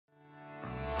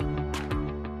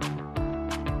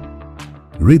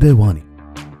Ridevani.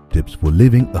 Tips for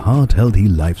living a heart-healthy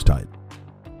lifestyle.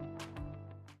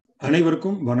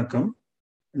 அனைவருக்கும் வணக்கம்.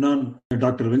 நான்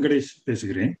டாக்டர் வெங்கடேஷ்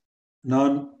பேசுகிறேன்.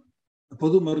 நான்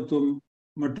பொது மருத்துவம்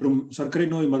மற்றும் சர்க்கரை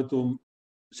நோய் மருத்துவம்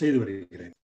செய்து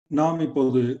வருகிறேன். நாம்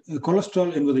இப்போது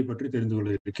கொலஸ்ட்ரால் என்பதை பற்றி தெரிந்து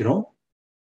கொள்ள இருக்கிறோம்.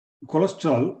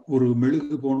 கொலஸ்ட்ரால் ஒரு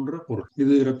மெழுகு போன்ற பொருள்.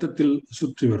 இது இரத்தத்தில்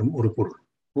சுற்றி வரும் ஒரு பொருள்.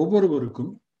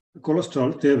 ஒவ்வொருவருக்கும்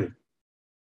கொலஸ்ட்ரால் தேவை.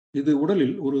 இது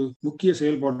உடலில் ஒரு முக்கிய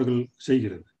செயல்பாடுகள்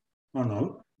செய்கிறது. ஆனால்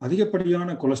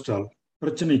அதிகப்படியான கொலஸ்ட்ரால்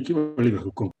பிரச்சனைக்கு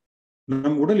வழிவகுக்கும்.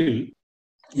 நம் உடலில்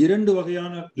 2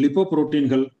 வகையான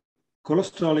லிபோப்ரோட்டீன்கள்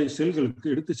கொலஸ்ட்ராலை செல்களுக்கு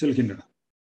எடுத்து செல்கின்றன.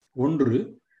 ஒன்று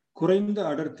குறைந்த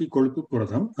அடர்த்தி கொழுப்பு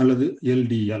புரதம் அல்லது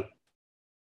LDL,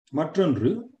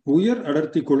 மற்றொன்று உயர்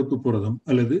அடர்த்தி கொழுப்பு புரதம்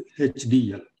அல்லது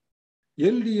HDL.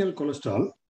 LDL கொலஸ்ட்ரால்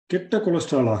கெட்ட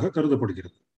கொலஸ்ட்ராலாக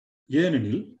கருதப்படுகிறது.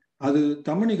 ஏனெனில் அது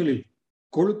தமனிகளில்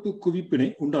கொழுப்பு குவிப்பினை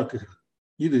உண்டாக்குகிறது.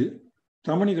 இது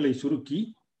தமனிகளை சுருக்கி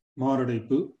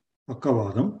மாரடைப்பு,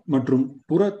 பக்கவாதம் மற்றும்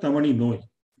புற தமனி நோய்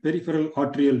பெரிஃபெரல்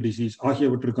ஆர்டரியல் டிசீஸ்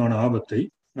ஆகியவற்றுக்கான ஆபத்தை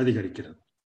அதிகரிக்கிறது.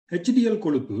 HDL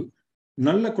கொழுப்பு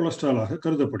நல்ல கொலஸ்ட்ராலாக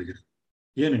கருதப்படுகிறது.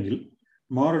 ஏனெனில்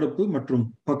மாரடைப்பு மற்றும்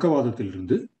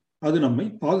பக்கவாதத்திலிருந்து அது நம்மை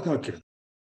பாதுகாக்கிறது.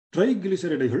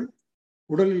 ட்ரைகிளிசரைடுகள்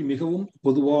உடலில் மிகவும்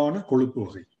பொதுவான கொழுப்பு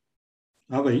வகை.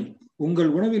 அவை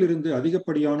உங்கள் உணவிலிருந்து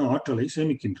அதிகப்படியான ஆற்றலை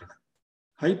சேமிக்கின்றன.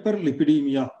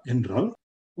 ஹைப்பர்லிபிடீமியா என்றால்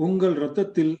உங்கள்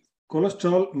இரத்தத்தில்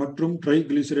கொலஸ்ட்ரால் மற்றும்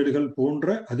ட்ரைகிளிசரைடுகள்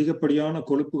போன்ற அதிகப்படியான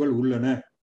கொழுப்புகள் உள்ளன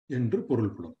என்று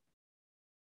பொருள்படும்.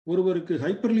 ஒருவருக்கு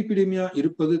ஹைப்பர்லிபிடீமியா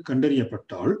இருப்பது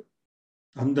கண்டறியப்பட்டால்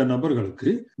அந்த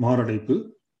நபர்களுக்கு மாரடைப்பு,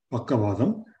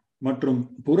 பக்கவாதம் மற்றும்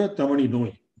புற தமனி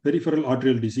நோய் பெரிஃபெரல்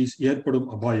ஆர்டரியல் டிசீஸ் ஏற்படும்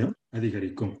அபாயம்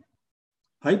அதிகரிக்கும்.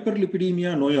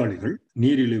 ஹைப்பர்லிபிடீமியா நோயாளிகள்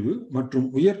நீரிழிவு மற்றும்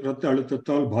உயர் இரத்த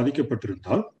அழுத்தத்தால்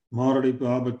பாதிக்கப்பட்டிருந்தால் மாரடைப்பு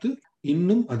ஆபத்து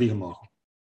இன்னும் அதிகமாகும்.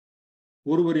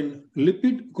 ஒருவரின்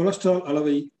லிபிட் கொலஸ்ட்ரால்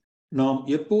அளவை நாம்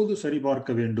எப்போது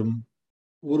சரிபார்க்க வேண்டும்?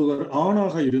 ஒருவர்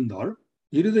ஆணாக இருந்தால்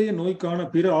இருதய நோய்க்கான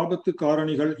பிற ஆபத்து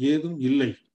காரணிகள் ஏதும்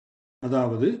இல்லை,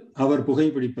 அதாவது அவர்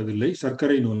புகைப்பிடிப்பதில்லை,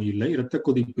 சர்க்கரை நோய் இல்லை, இரத்த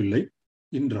கொதிப்பு இல்லை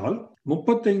என்றால்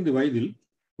 35 வயதில்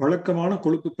வழக்கமான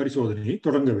கொழுப்பு பரிசோதனையை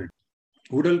தொடங்க வேண்டும்.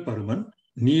 உடல் பருமன்,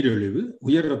 நீரிழிவு,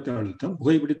 உயர் இரத்த அழுத்தம்,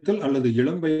 புகைப்பிடித்தல் அல்லது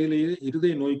இளம் வயதிலேயே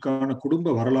இருதய நோய்க்கான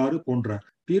குடும்ப வரலாறு போன்ற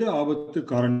பிற ஆபத்து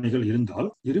காரணிகள் இருந்தால்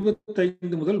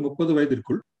 25 முதல் 30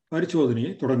 வயதிற்குள்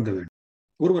பரிசோதனையை தொடங்க வேண்டும்.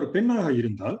 ஒருவர் பெண்ணாக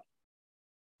இருந்தால்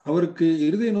அவருக்கு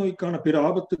இருதய நோய்க்கான பிற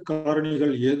ஆபத்து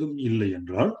காரணிகள் ஏதும் இல்லை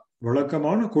என்றால்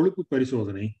வழக்கமான கொழுப்பு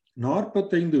பரிசோதனை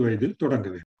 45 வயதில் தொடங்க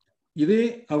வேண்டும். இதே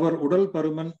அவர் உடல்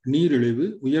பருமன், நீரிழிவு,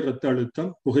 உயர் இரத்த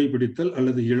அழுத்தம், புகைப்பிடித்தல்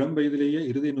அல்லது இளம் வயதிலேயே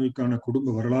இருதய நோய்க்கான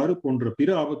குடும்ப வரலாறு போன்ற பிற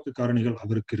ஆபத்து காரணிகள்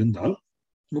அவருக்கு இருந்தால்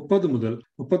 30 முதல்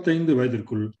 35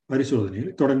 வயதிற்குள் பரிசோதனையை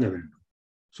தொடங்க வேண்டும்.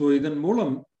 இதன்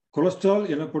மூலம் கொலஸ்ட்ரால்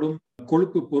எனப்படும்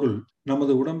கொழுப்பு பொருள்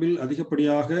நமது உடம்பில்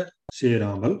அதிகப்படியாக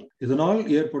சேராமல் இதனால்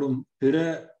ஏற்படும் பிற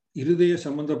இருதய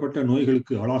சம்பந்தப்பட்ட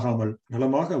நோய்களுக்கு ஆளாகாமல்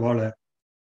நலமாக வாழ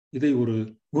இதை ஒரு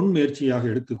முன்முயற்சியாக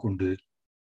எடுத்துக்கொண்டு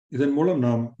இதன் மூலம்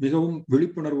நாம் மிகவும்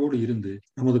விழிப்புணர்வோடு இருந்து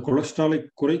நமது கொலஸ்ட்ராலை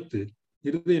குறைத்து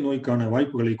இருதய நோய்க்கான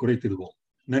வாய்ப்புகளை குறைத்திடுவோம்.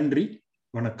 நன்றி,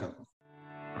 வணக்கம்.